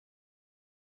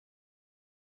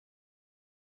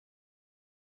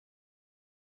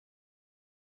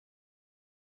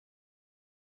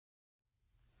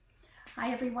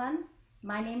Hi everyone,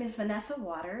 my name is Vanessa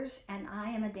Watters and I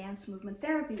am a dance movement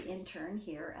therapy intern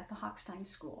here at the Hochstein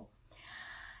School.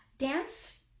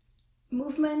 Dance,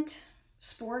 movement,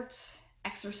 sports,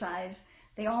 exercise,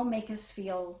 they all make us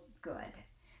feel good.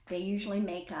 They usually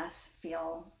make us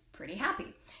feel pretty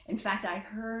happy. In fact, I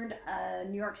heard a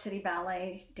New York City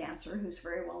ballet dancer who's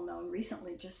very well known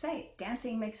recently just say,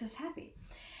 dancing makes us happy.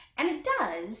 And it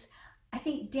does. I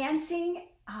think dancing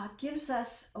gives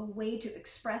us a way to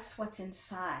express what's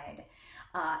inside.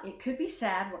 It could be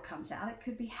sad what comes out, it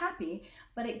could be happy,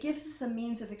 but it gives us a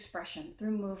means of expression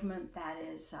through movement that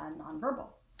is nonverbal.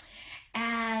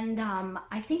 And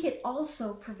I think it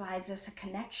also provides us a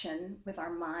connection with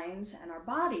our minds and our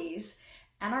bodies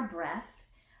and our breath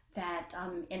that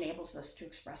enables us to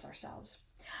express ourselves.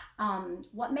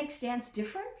 What makes dance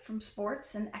different from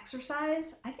sports and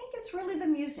exercise? I think it's really the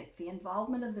music, the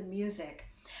involvement of the music.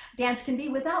 Dance can be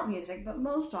without music, but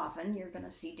most often you're going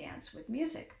to see dance with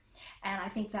music. And I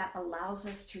think that allows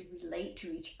us to relate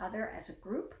to each other as a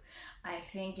group. I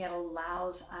think it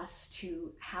allows us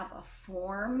to have a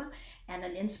form and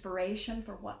an inspiration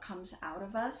for what comes out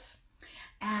of us.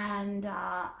 And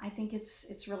I think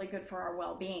it's really good for our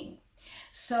well-being.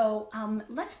 So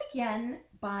let's begin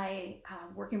by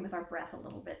working with our breath a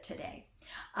little bit today.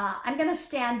 I'm going to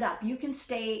stand up. You can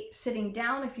stay sitting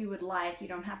down if you would like. You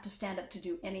don't have to stand up to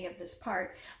do any of this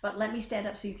part, but let me stand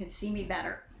up so you can see me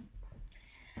better.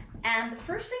 And the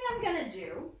first thing I'm going to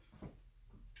do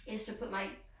is to put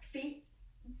my feet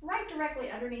right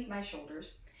directly underneath my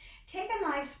shoulders. Take a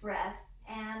nice breath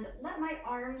and let my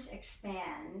arms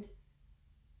expand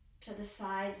to the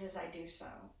sides as I do so.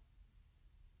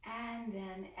 And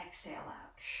then exhale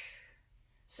out.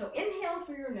 So inhale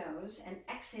through your nose and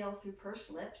exhale through pursed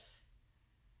lips.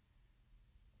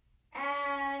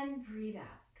 And breathe out.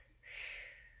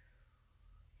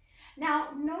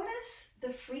 Now notice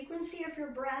the frequency of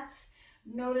your breaths.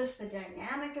 Notice the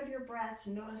dynamic of your breaths.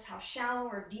 Notice how shallow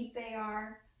or deep they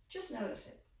are. Just notice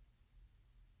it.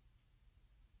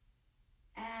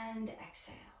 And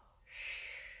exhale.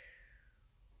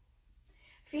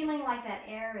 Feeling like that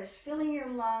air is filling your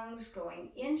lungs,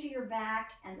 going into your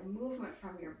back, and the movement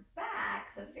from your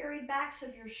back, the very backs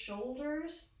of your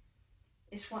shoulders,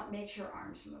 is what makes your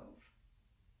arms move.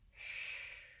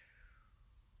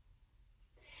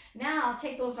 Now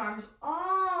take those arms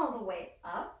all the way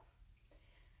up.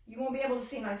 You won't be able to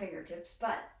see my fingertips,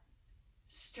 but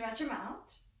stretch them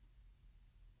out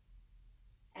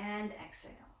and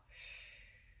exhale.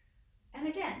 And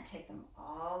again, take them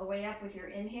all the way up with your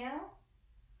inhale.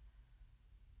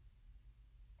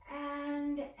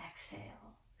 And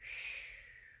exhale.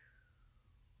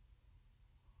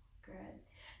 Good.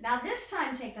 Now this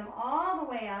time take them all the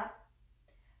way up,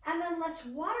 and then let's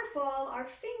waterfall our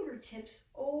fingertips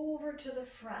over to the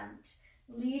front,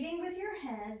 leading with your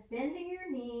head, bending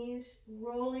your knees,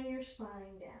 rolling your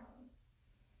spine down.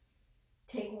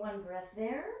 Take one breath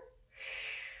there.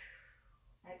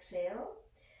 Exhale.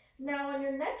 Now on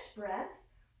your next breath,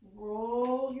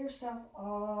 roll yourself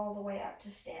all the way up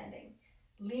to standing,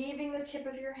 leaving the tip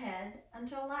of your head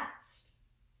until last.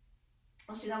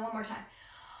 Let's do that one more time.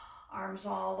 Arms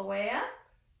all the way up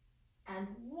and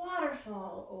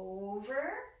waterfall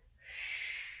over.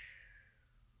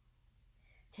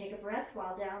 Take a breath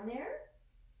while down there.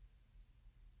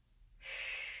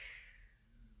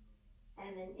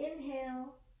 And then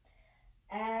inhale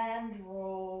and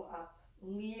roll up,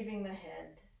 leaving the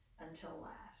head until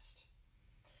last.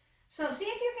 So see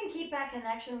if you can keep that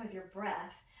connection with your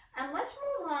breath. And let's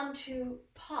move on to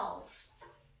pulse,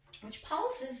 which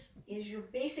pulse is your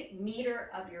basic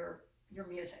meter of your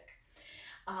music,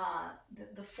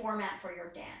 the format for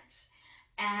your dance.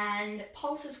 And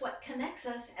pulse is what connects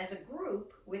us as a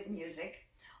group with music.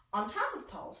 On top of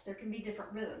pulse, there can be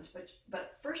different rhythms,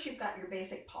 but first you've got your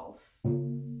basic pulse.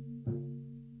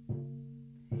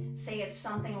 Say it's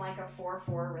something like a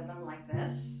 4/4 rhythm like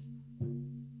this.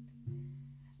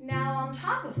 Now on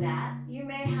top of that, you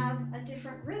may have a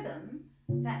different rhythm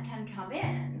that can come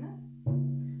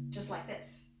in, just like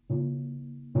this.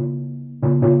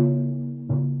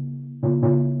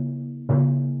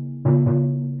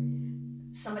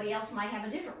 Somebody else might have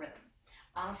a different rhythm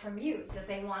from you that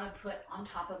they want to put on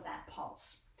top of that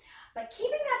pulse. But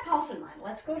keeping that pulse in mind,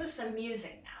 let's go to some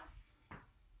music now.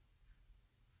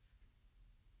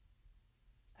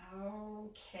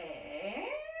 Okay,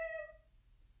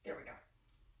 there we go.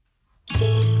 And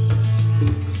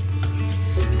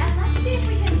let's see if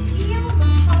we can feel the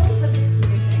pulse of this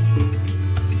music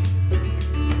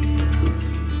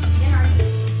in our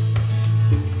knees.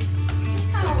 Just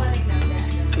kind of letting them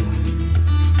bend and relax.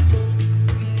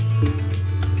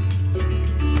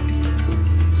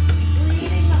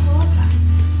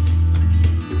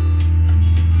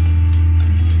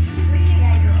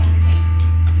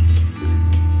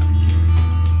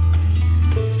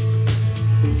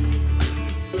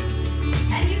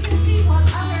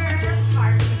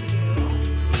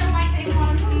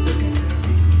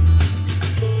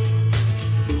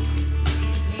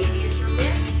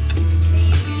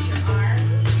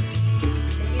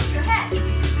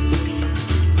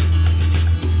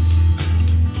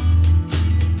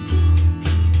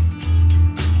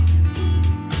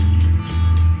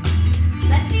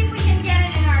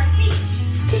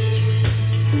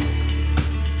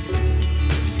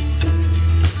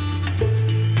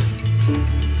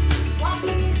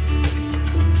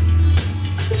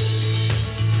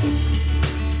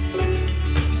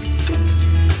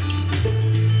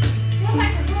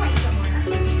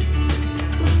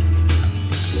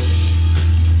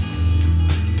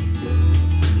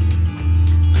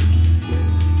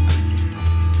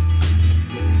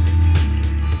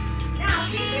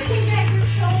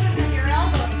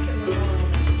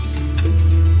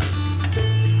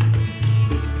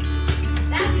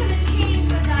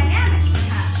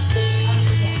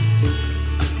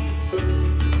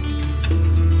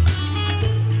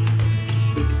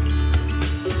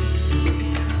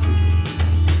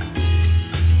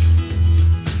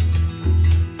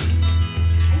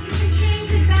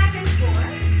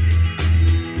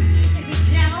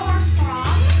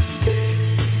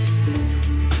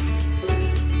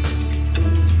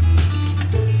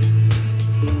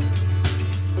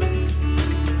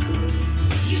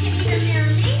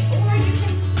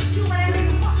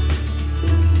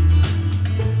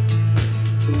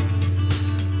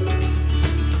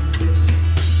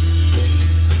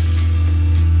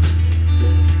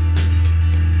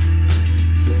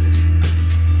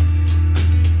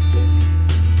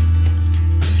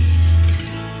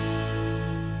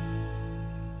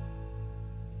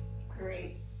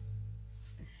 Great.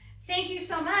 Thank you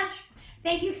so much.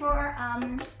 Thank you for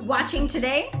watching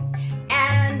today,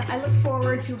 and I look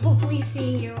forward to hopefully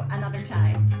seeing you another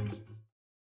time.